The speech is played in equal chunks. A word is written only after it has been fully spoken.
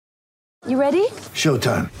You ready?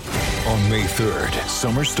 Showtime. On May 3rd,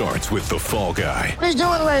 summer starts with The Fall Guy. Let's do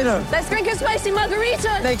it later. Let's drink a spicy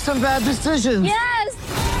margarita. Make some bad decisions. Yes!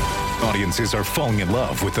 Audiences are falling in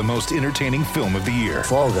love with the most entertaining film of the year.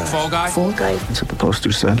 Fall Guy. Fall Guy? Fall guy. That's what the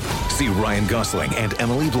poster said. See Ryan Gosling and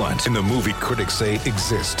Emily Blunt in the movie critics say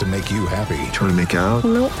exists to make you happy. Trying to make it out?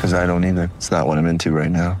 Nope. Because I don't either. It's not what I'm into right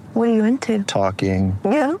now. What are you into? Talking.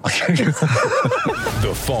 Yeah.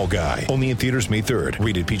 The Fall Guy. Only in theaters May 3rd.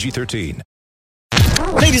 Rated PG-13.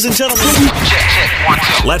 Ladies and gentlemen,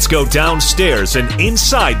 let's go downstairs and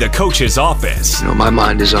inside the coach's office. You know, my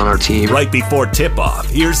mind is on our team. Right before tip-off,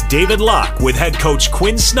 here's David Locke with head coach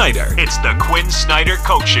Quinn Snyder. It's the Quinn Snyder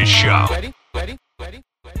Coaches Show. Ready?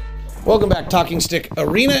 Welcome back, Talking Stick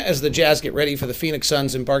Arena, as the Jazz get ready for the Phoenix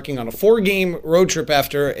Suns embarking on a 4-game road trip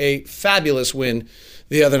after a fabulous win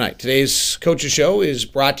the other night. Today's Coaches Show is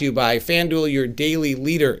brought to you by FanDuel, your daily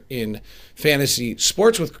leader in fantasy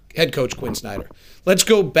sports, with head coach Quinn Snyder. Let's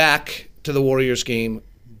go back to the Warriors game.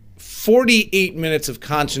 48 minutes of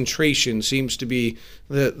concentration seems to be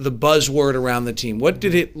the buzzword around the team. What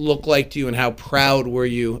did it look like to you, and how proud were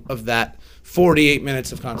you of that 48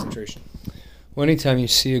 minutes of concentration? Well, anytime you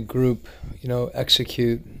see a group,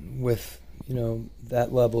 execute with,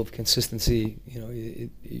 that level of consistency,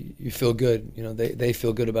 you feel good. They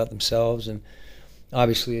feel good about themselves, and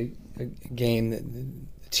obviously a game,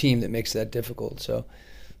 the team that makes that difficult. So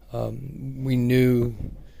we knew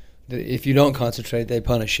that if you don't concentrate, they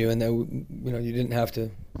punish you, and you didn't have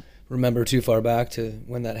to remember too far back to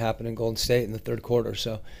when that happened in Golden State in the third quarter.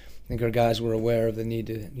 So I think our guys were aware of the need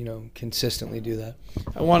to, consistently do that.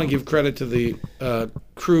 I want to give credit to the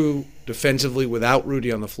crew defensively without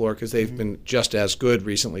Rudy on the floor, because they've been just as good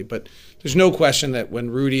recently. But there's no question that when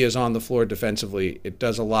Rudy is on the floor defensively, it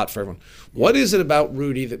does a lot for everyone. What is it about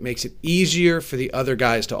Rudy that makes it easier for the other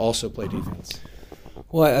guys to also play defense?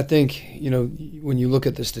 Well, I think, when you look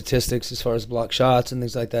at the statistics as far as block shots and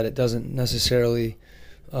things like that, it doesn't necessarily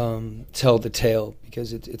tell the tale,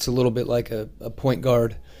 because it's a little bit like a point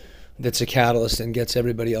guard that's a catalyst and gets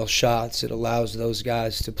everybody else shots. It allows those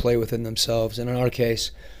guys to play within themselves. And in our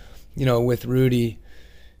case, with Rudy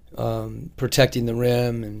protecting the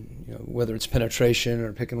rim, and whether it's penetration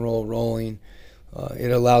or pick and roll rolling,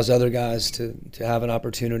 it allows other guys to have an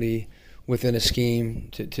opportunity within a scheme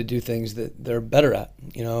to do things that they're better at,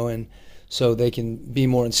 and so they can be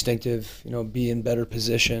more instinctive, be in better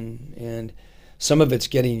position. And some of it's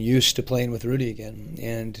getting used to playing with Rudy again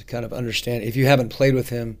and kind of understand. If you haven't played with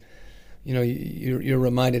him, you're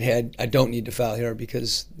reminded, hey, I don't need to foul here,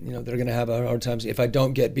 because they're going to have a hard time. If I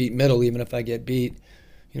don't get beat middle, even if I get beat,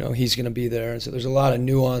 he's going to be there. And so there's a lot of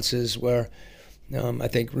nuances where I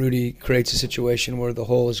think Rudy creates a situation where the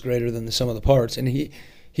whole is greater than the sum of the parts, and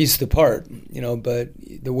he's the part, but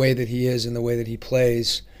the way that he is and the way that he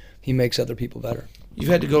plays, he makes other people better.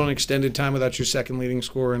 You've had to go an extended time without your second leading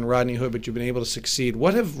scorer in Rodney Hood, but you've been able to succeed.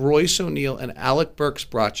 What have Royce O'Neal and Alec Burks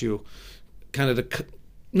brought you, kind of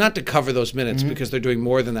not to cover those minutes, because they're doing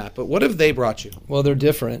more than that, but what have they brought you? Well, they're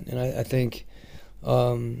different, and I think,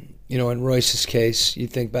 in Royce's case, you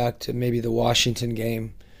think back to maybe the Washington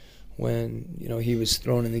game when, he was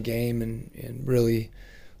thrown in the game and really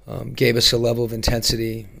gave us a level of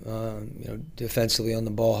intensity, defensively on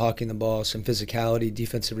the ball, hawking the ball, some physicality,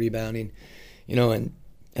 defensive rebounding, and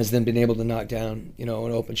has then been able to knock down, an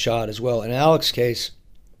open shot as well. In Alec's case,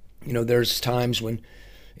 there's times when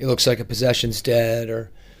it looks like a possession's dead, or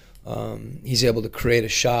he's able to create a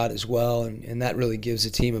shot as well, and that really gives the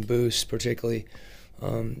team a boost, particularly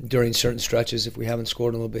during certain stretches. If we haven't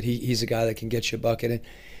scored in a little bit, he's a guy that can get you a bucket. And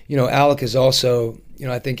Alec is also,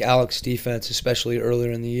 I think Alec's defense, especially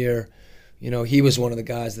earlier in the year, he was one of the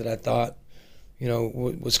guys that I thought,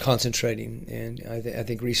 was concentrating. And I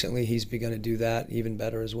think recently he's begun to do that even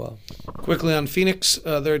better as well. Quickly on Phoenix,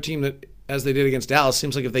 they're a team that, as they did against Dallas,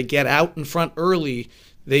 seems like if they get out in front early,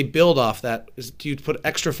 they build off that. Do you put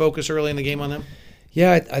extra focus early in the game on them?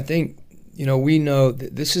 Yeah, I think, we know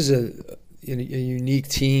that this is a unique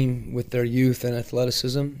team with their youth and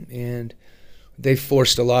athleticism, and they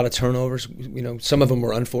forced a lot of turnovers. Some of them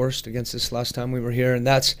were unforced against us last time we were here, and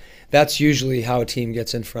that's usually how a team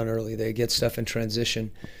gets in front early. They get stuff in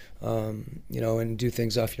transition, and do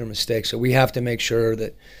things off your mistakes. So we have to make sure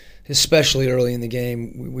that, especially early in the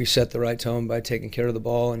game, we set the right tone by taking care of the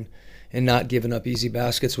ball and not giving up easy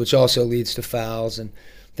baskets, which also leads to fouls. And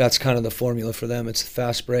that's kind of the formula for them. It's the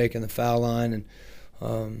fast break and the foul line, and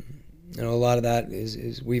a lot of that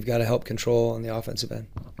is we've got to help control on the offensive end.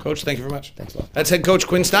 Coach, thank you very much. Thanks a lot. That's head coach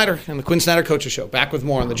Quinn Snyder and the Quinn Snyder Coaches Show. Back with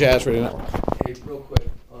more on the Jazz Radio Network. Hey, real quick,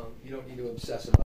 you don't need to obsess about